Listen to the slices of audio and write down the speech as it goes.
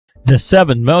The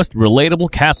 7 most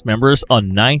relatable cast members on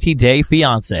 90 Day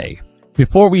Fiancé.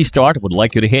 Before we start, I would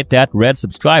like you to hit that red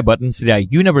subscribe button so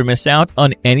that you never miss out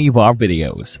on any of our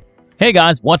videos. Hey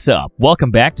guys, what's up? Welcome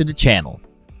back to the channel.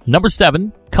 Number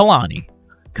 7. Kalani.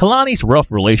 Kalani's rough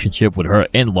relationship with her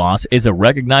in-laws is a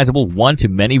recognizable one to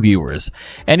many viewers.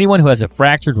 Anyone who has a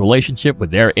fractured relationship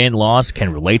with their in-laws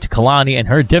can relate to Kalani and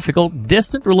her difficult,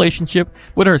 distant relationship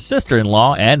with her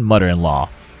sister-in-law and mother-in-law.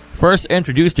 First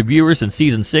introduced to viewers in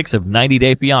Season 6 of 90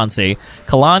 Day Fiancé,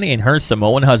 Kalani and her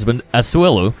Samoan husband,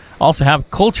 Asuelu, also have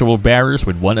cultural barriers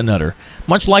with one another,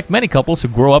 much like many couples who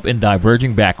grow up in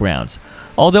diverging backgrounds.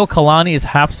 Although Kalani is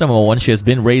half Samoan, she has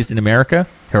been raised in America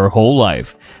her whole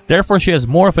life. Therefore, she has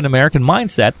more of an American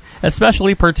mindset,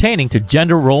 especially pertaining to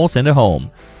gender roles in the home.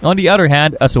 On the other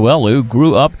hand, Asuelu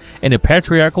grew up in a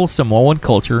patriarchal Samoan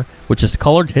culture, which has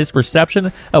colored his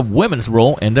perception of women's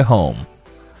role in the home.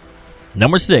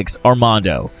 Number 6.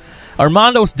 Armando.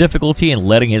 Armando's difficulty in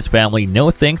letting his family know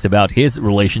things about his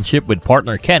relationship with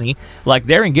partner Kenny, like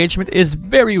their engagement, is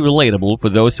very relatable for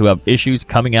those who have issues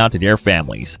coming out to their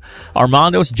families.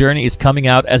 Armando's journey is coming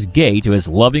out as gay to his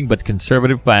loving but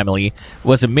conservative family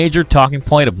was a major talking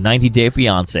point of 90 Day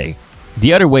Fiancé.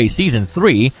 The Other Way Season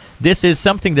 3, this is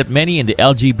something that many in the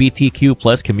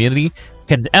LGBTQ+ community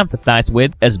can empathize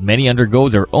with, as many undergo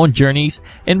their own journeys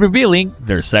in revealing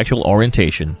their sexual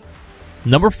orientation.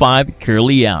 Number 5.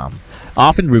 Curly Yam.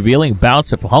 Often revealing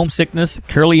bouts of homesickness,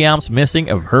 Curly Yam's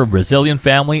missing of her Brazilian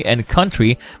family and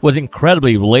country was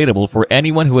incredibly relatable for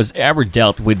anyone who has ever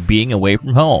dealt with being away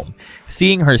from home.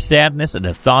 Seeing her sadness and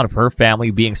the thought of her family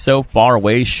being so far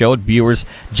away showed viewers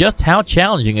just how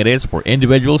challenging it is for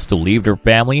individuals to leave their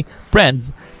family,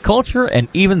 friends, culture, and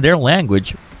even their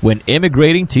language when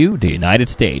immigrating to the United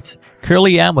States.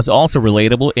 Curly Yam was also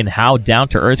relatable in how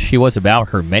down-to-earth she was about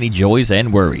her many joys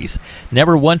and worries.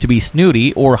 Never one to be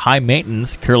snooty or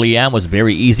high-maintenance, Curly Yam was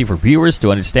very easy for viewers to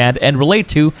understand and relate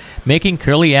to, making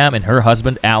Curly Yam and her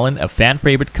husband Alan a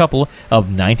fan-favorite couple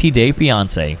of 90 Day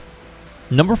Fiancé.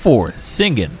 Number 4.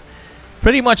 Singin.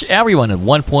 Pretty much everyone at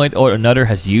one point or another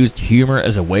has used humor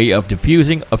as a way of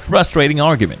diffusing a frustrating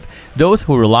argument. Those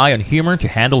who rely on humor to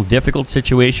handle difficult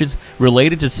situations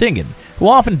related to Singin, who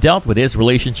often dealt with his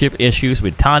relationship issues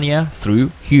with Tanya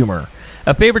through humor.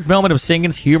 A favorite moment of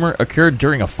Singin's humor occurred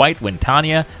during a fight when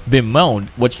Tanya bemoaned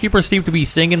what she perceived to be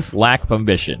Singin's lack of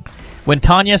ambition. When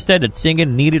Tanya said that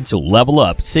Singin needed to level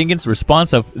up, Singin's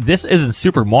response of "This isn't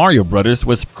Super Mario Brothers"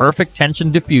 was perfect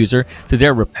tension diffuser to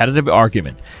their repetitive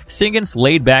argument. Singin's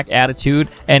laid-back attitude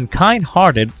and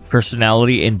kind-hearted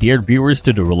personality endeared viewers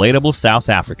to the relatable South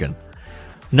African.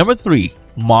 Number 3.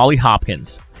 Molly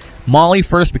Hopkins. Molly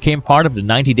first became part of the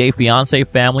 90 Day Fiancé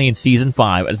family in Season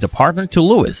 5 as the partner to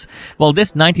Lewis. While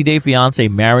this 90 Day Fiancé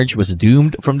marriage was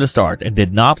doomed from the start and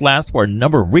did not last for a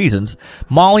number of reasons,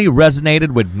 Molly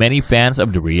resonated with many fans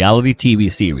of the reality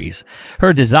TV series.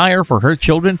 Her desire for her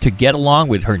children to get along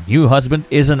with her new husband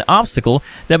is an obstacle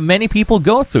that many people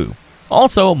go through.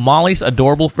 Also, Molly's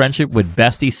adorable friendship with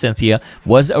bestie Cynthia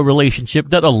was a relationship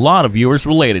that a lot of viewers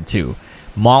related to.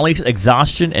 Molly's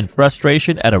exhaustion and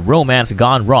frustration at a romance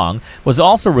gone wrong was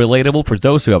also relatable for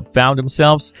those who have found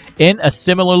themselves in a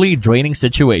similarly draining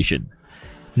situation.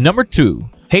 Number 2.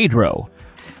 Pedro.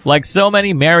 Like so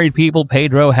many married people,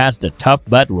 Pedro has the tough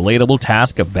but relatable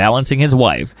task of balancing his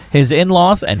wife, his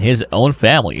in-laws, and his own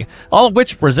family, all of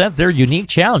which present their unique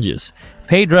challenges.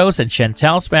 Pedro's and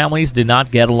Chantel's families did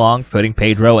not get along, putting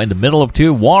Pedro in the middle of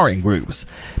 2 warring groups.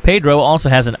 Pedro also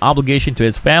has an obligation to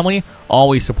his family,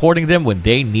 always supporting them when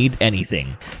they need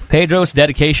anything. Pedro's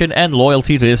dedication and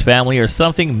loyalty to his family are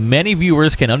something many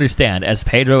viewers can understand, as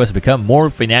Pedro has become more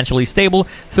financially stable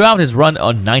throughout his run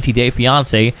on 90 Day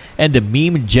Fiancé and the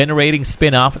meme-generating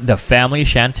spin-off The Family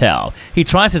Chantel. He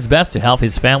tries his best to help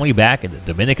his family back in the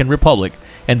Dominican Republic,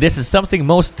 and this is something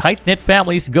most tight-knit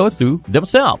families go through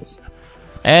themselves.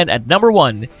 And at number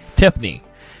 1, Tiffany.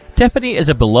 Tiffany is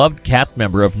a beloved cast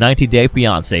member of 90 Day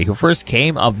Fiancé who first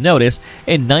came of notice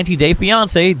in 90 Day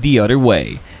Fiancé The Other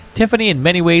Way. Tiffany in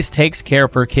many ways takes care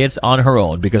of her kids on her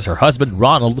own because her husband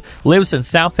Ronald lives in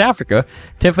South Africa.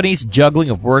 Tiffany's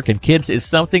juggling of work and kids is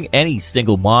something any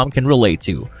single mom can relate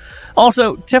to.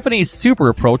 Also, Tiffany is super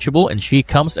approachable and she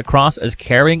comes across as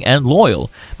caring and loyal.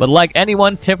 But like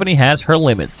anyone, Tiffany has her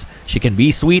limits. She can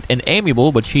be sweet and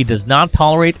amiable, but she does not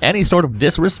tolerate any sort of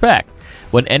disrespect.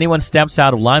 When anyone steps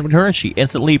out of line with her, she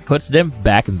instantly puts them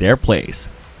back in their place.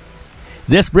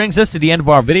 This brings us to the end of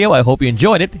our video. I hope you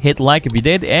enjoyed it. Hit like if you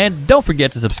did, and don't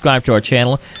forget to subscribe to our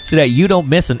channel so that you don't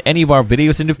miss on any of our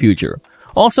videos in the future.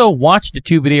 Also, watch the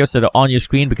 2 videos that are on your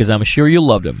screen because I'm sure you'll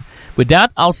love them. With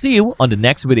that, I'll see you on the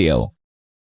next video.